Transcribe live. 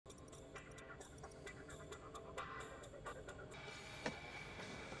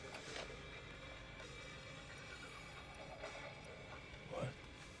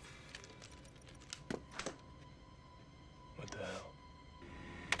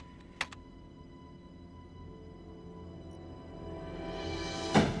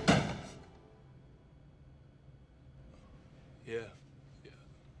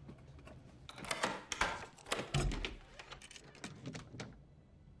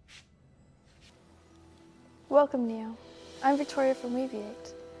Welcome, Neo. I'm Victoria from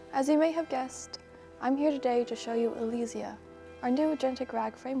Weaviate. As you may have guessed, I'm here today to show you elysia, our new Agentic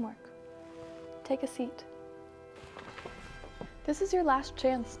RAG framework. Take a seat. This is your last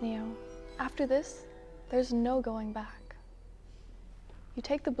chance, Neo. After this, there's no going back. You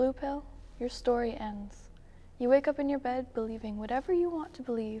take the blue pill, your story ends. You wake up in your bed believing whatever you want to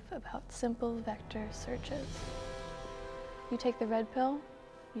believe about simple vector searches. You take the red pill,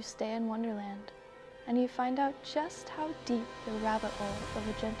 you stay in Wonderland, and you find out just how deep the rabbit hole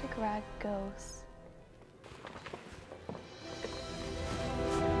of Agentic RAG goes.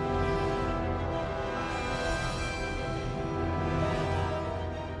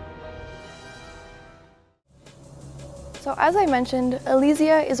 So as I mentioned,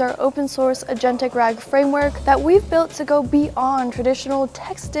 elysia is our open source Agentic RAG framework that we've built to go beyond traditional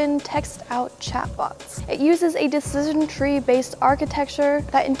text-in, text-out chatbots. It uses a decision tree-based architecture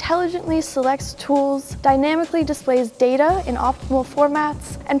that intelligently selects tools, dynamically displays data in optimal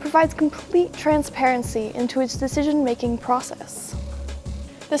formats, and provides complete transparency into its decision-making process.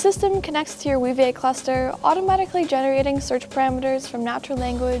 The system connects to your Weaviate cluster, automatically generating search parameters from natural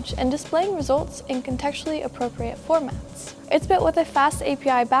language and displaying results in contextually appropriate formats. It's built with a fast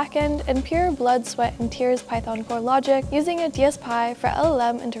API backend and pure blood, sweat, and tears Python core logic using a DSPy for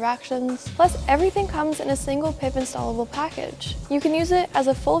LLM interactions, plus everything comes in a single pip installable package. You can use it as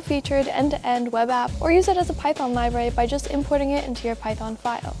a full-featured end-to-end web app or use it as a Python library by just importing it into your Python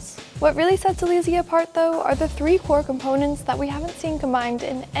files. What really sets elysia apart, though, are the three core components that we haven't seen combined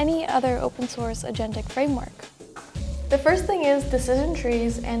in any other open source agentic framework. The first thing is decision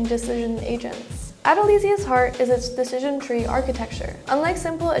trees and decision agents. At elysia's heart is its decision tree architecture. Unlike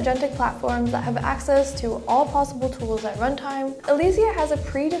simple agentic platforms that have access to all possible tools at runtime, elysia has a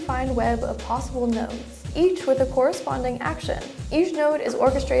predefined web of possible nodes, each with a corresponding action. Each node is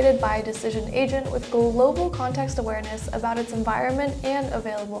orchestrated by a decision agent with global context awareness about its environment and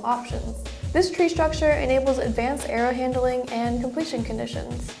available options. This tree structure enables advanced error handling and completion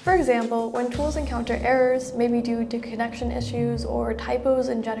conditions. For example, when tools encounter errors, maybe due to connection issues or typos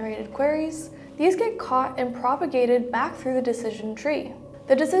in generated queries, these get caught and propagated back through the decision tree.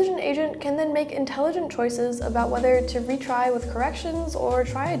 The decision agent can then make intelligent choices about whether to retry with corrections or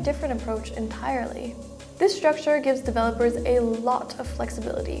try a different approach entirely. This structure gives developers a lot of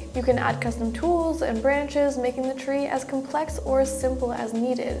flexibility. You can add custom tools and branches, making the tree as complex or as simple as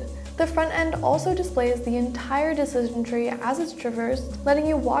needed. The front end also displays the entire decision tree as it's traversed, letting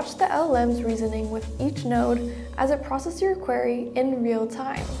you watch the LLM's reasoning with each node as it processes your query in real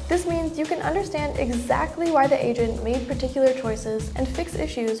time. This means you can understand exactly why the agent made particular choices and fix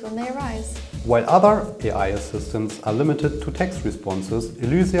issues when they arise. While other AI assistants are limited to text responses,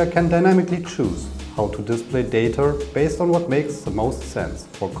 elysia can dynamically choose how to display data based on what makes the most sense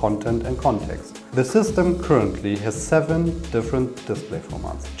for content and context. The system currently has 7 different display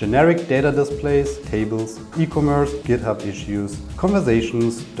formats: generic data displays, tables, e-commerce, GitHub issues,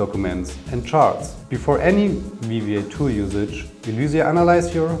 conversations, documents, and charts. Before any Weaviate tool usage, elysia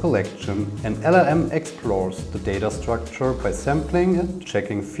analyzes your collection and LLM explores the data structure by sampling it,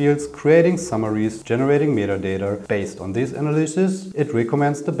 checking fields, creating summaries, generating metadata. Based on these analyses, it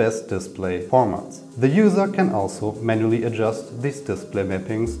recommends the best display formats. The user can also manually adjust these display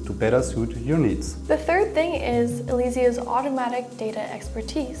mappings to better suit your needs. The third thing is elysia's automatic data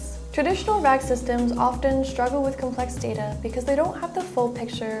expertise. Traditional RAG systems often struggle with complex data because they don't have the full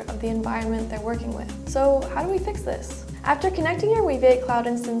picture of the environment they're working with. So how do we fix this? After connecting your Weaviate Cloud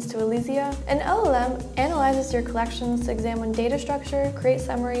instance to elysia, an LLM analyzes your collections to examine data structure, create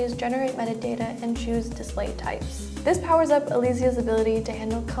summaries, generate metadata, and choose display types. This powers up elysia's ability to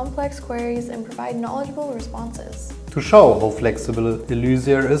handle complex queries and provide knowledgeable responses. To show how flexible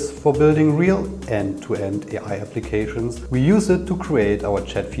elysia is for building real end-to-end AI applications, we use it to create our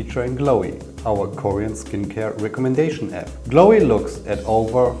chat feature in Glowe, our Korean skincare recommendation app. Glowe looks at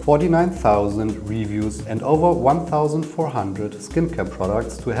over 49,000 reviews and over 1,400 skincare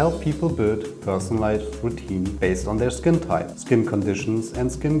products to help people build personalized routine based on their skin type, skin conditions, and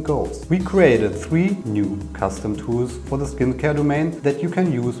skin goals. We created 3 new custom tools for the skincare domain that you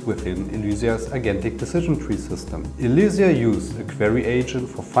can use within elysia's Agentic decision tree system. elysia used a query agent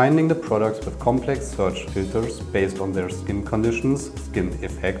for finding the products with complex search filters based on their skin conditions, skin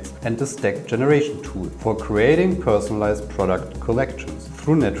effects, and the stack generation tool for creating personalized product collections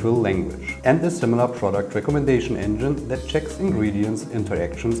through natural language, and a similar product recommendation engine that checks ingredients,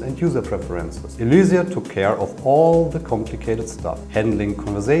 interactions, and user preferences. elysia took care of all the complicated stuff, handling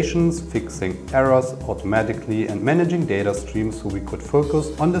conversations, fixing errors automatically, and managing data streams so we could focus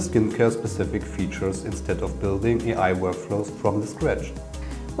on the skincare specific features instead of building AI workflows from the scratch.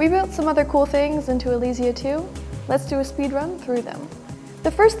 We built some other cool things into Elysia too. Let's do a speed run through them.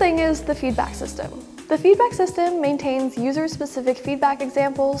 The first thing is the feedback system. The feedback system maintains user-specific feedback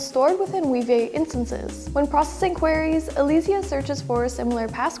examples stored within Weaviate instances. When processing queries, Elysia searches for similar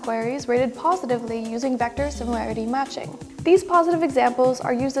past queries rated positively using vector similarity matching. These positive examples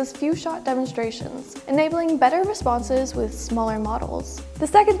are used as few-shot demonstrations, enabling better responses with smaller models. The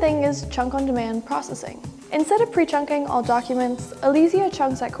second thing is chunk-on-demand processing. Instead of pre-chunking all documents, Elysia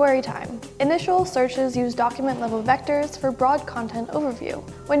chunks at query time. Initial searches use document-level vectors for broad content overview.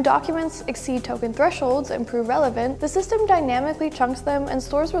 When documents exceed token thresholds and prove relevant, the system dynamically chunks them and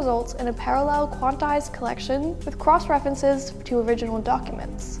stores results in a parallel quantized collection with cross-references to original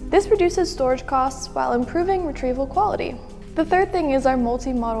documents. This reduces storage costs while improving retrieval quality. The third thing is our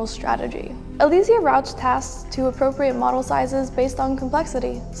multi-model strategy. Elysia routes tasks to appropriate model sizes based on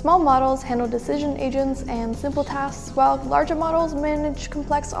complexity. Small models handle decision agents and simple tasks, while larger models manage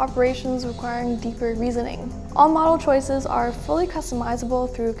complex operations requiring deeper reasoning. All model choices are fully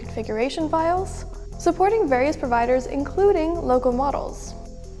customizable through configuration files, supporting various providers including local models.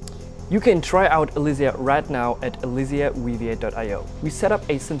 You can try out Elysia right now at elysia-weaviate.io. We set up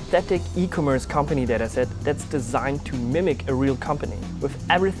a synthetic e-commerce company dataset that's designed to mimic a real company, with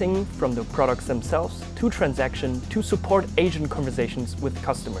everything from the products themselves to transaction to support agent conversations with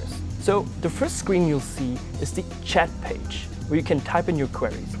customers. So the first screen you'll see is the chat page, where you can type in your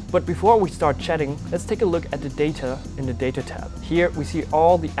queries. But before we start chatting, let's take a look at the data in the Data tab. Here we see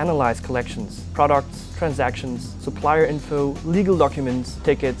all the analyzed collections: products, transactions, supplier info, legal documents,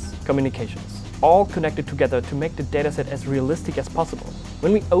 tickets, communications, all connected together to make the dataset as realistic as possible.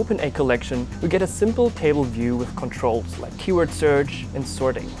 When we open a collection, we get a simple table view with controls like keyword search and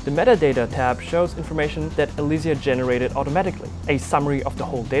sorting. The Metadata tab shows information that Elysia generated automatically, a summary of the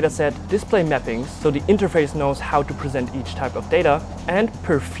whole dataset, display mappings so the interface knows how to present each type of data, and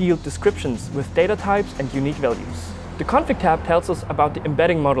per field descriptions with data types and unique values. The Config tab tells us about the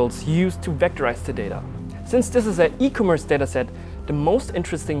embedding models used to vectorize the data. Since this is an e-commerce dataset, the most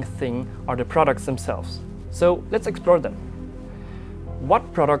interesting thing are the products themselves. So let's explore them.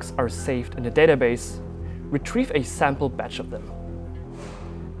 What products are saved in the database? Retrieve a sample batch of them.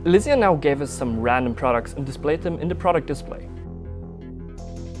 Elysia now gave us some random products and displayed them in the product display.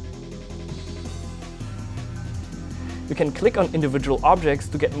 You can click on individual objects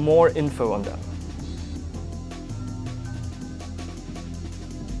to get more info on them.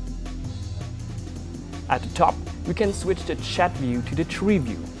 At the top, we can switch the chat view to the tree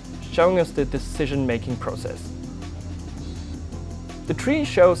view, showing us the decision-making process. The tree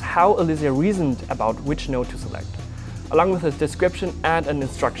shows how Elysia reasoned about which node to select, along with a description and an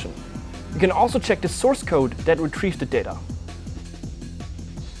instruction. You can also check the source code that retrieved the data.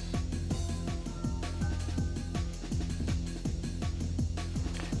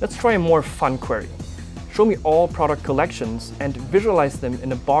 Let's try a more fun query. Show me all product collections and visualize them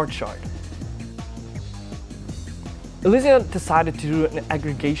in a bar chart. Elysia decided to do an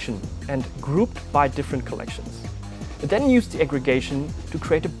aggregation and grouped by different collections. It then used the aggregation to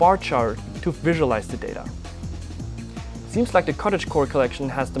create a bar chart to visualize the data. Seems like the cottagecore collection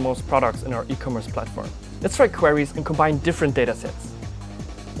has the most products in our e-commerce platform. Let's try queries and combine different datasets.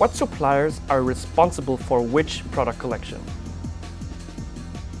 What suppliers are responsible for which product collection?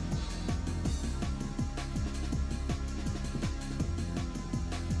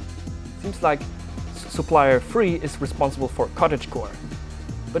 Seems like supplier 3 is responsible for cottagecore,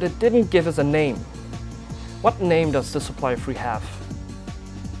 but it didn't give us a name. What name does the supplier 3 have?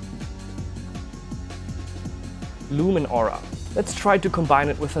 Lumen Aura. Let's try to combine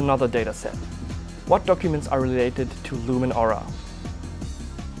it with another dataset. What documents are related to Lumen Aura?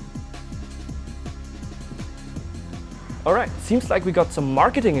 Alright, seems like we got some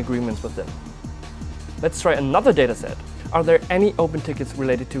marketing agreements with them. Let's try another dataset. Are there any open tickets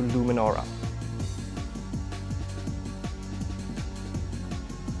related to Lumen Aura?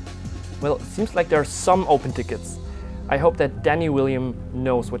 Well, it seems like there are some open tickets. I hope that Danny William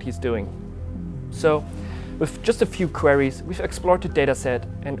knows what he's doing. So, with just a few queries, we've explored the dataset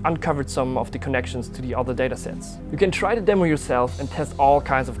and uncovered some of the connections to the other datasets. You can try the demo yourself and test all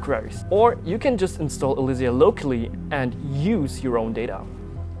kinds of queries. Or you can just install Elysia locally and use your own data.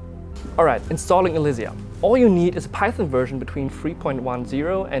 Alright, installing Elysia. All you need is a Python version between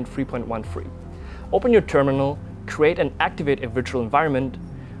 3.10 and 3.13. Open your terminal, create and activate a virtual environment,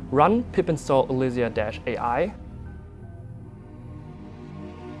 run pip install elysia-ai,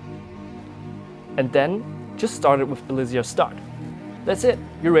 and then just start it with Elysia start. That's it,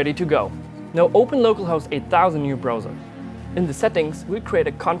 you're ready to go. Now open localhost 8000 in your browser. In the settings, we'll create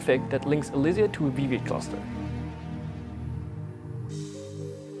a config that links Elysia to a Weaviate cluster.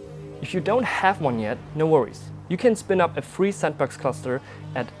 If you don't have one yet, no worries. You can spin up a free sandbox cluster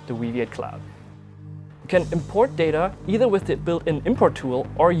at the Weaviate Cloud. You can import data either with the built-in import tool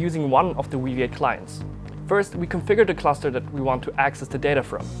or using one of the Weaviate clients. First, we configure the cluster that we want to access the data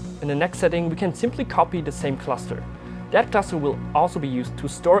from. In the next setting, we can simply copy the same cluster. That cluster will also be used to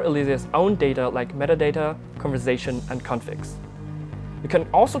store Elysia's own data like metadata, conversation, and configs. We can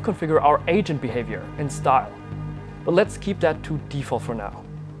also configure our agent behavior and style. But let's keep that to default for now.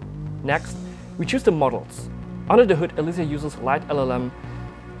 Next, we choose the models. Under the hood, Elysia uses Light LLM,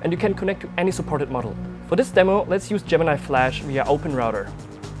 and you can connect to any supported model. For this demo, let's use Gemini Flash via OpenRouter.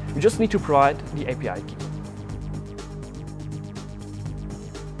 You just need to provide the API key.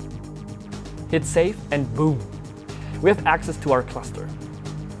 Hit save and boom! We have access to our cluster.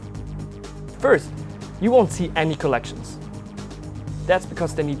 First, you won't see any collections. That's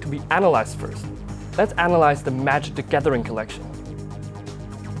because they need to be analyzed first. Let's analyze the Magic the Gathering collection.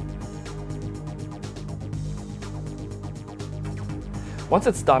 Once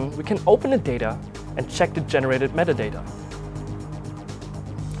it's done, we can open the data and check the generated metadata.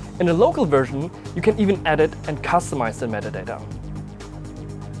 In the local version, you can even edit and customize the metadata.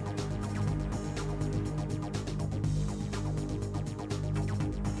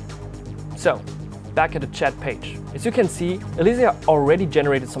 So, back at the chat page. As you can see, Elysia already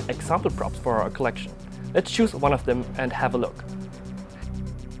generated some example props for our collection. Let's choose one of them and have a look.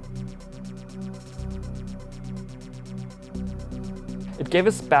 It gave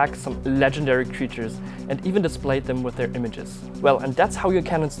us back some legendary creatures and even displayed them with their images. Well, and that's how you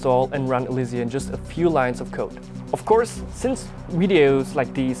can install and run Elysia in just a few lines of code. Of course, since videos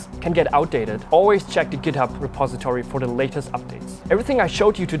like these can get outdated, always check the GitHub repository for the latest updates. Everything I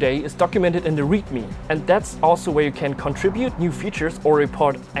showed you today is documented in the README, and that's also where you can contribute new features or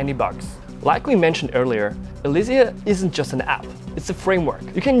report any bugs. Like we mentioned earlier, Elysia isn't just an app, it's a framework.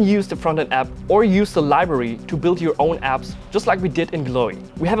 You can use the front-end app or use the library to build your own apps, just like we did in Glowe.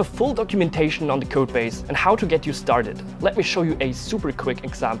 We have a full documentation on the codebase and how to get you started. Let me show you a super quick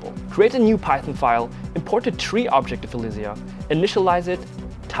example. Create a new Python file, import the tree object of Elysia, initialize it,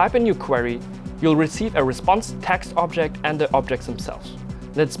 type in your query, you'll receive a response text object and the objects themselves.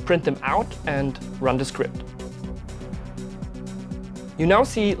 Let's print them out and run the script. You now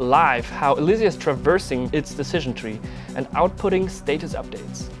see live how Elysia is traversing its decision tree and outputting status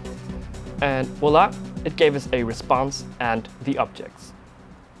updates. And voila, it gave us a response and the objects.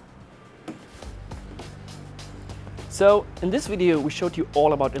 So in this video, we showed you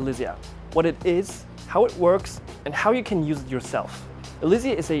all about Elysia, what it is, how it works, and how you can use it yourself.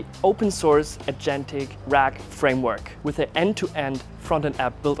 Elysia is an open source agentic RAG framework with an end-to-end front-end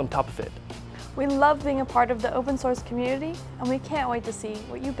app built on top of it. We love being a part of the open source community, and we can't wait to see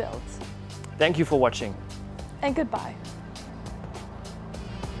what you build. Thank you for watching. And goodbye.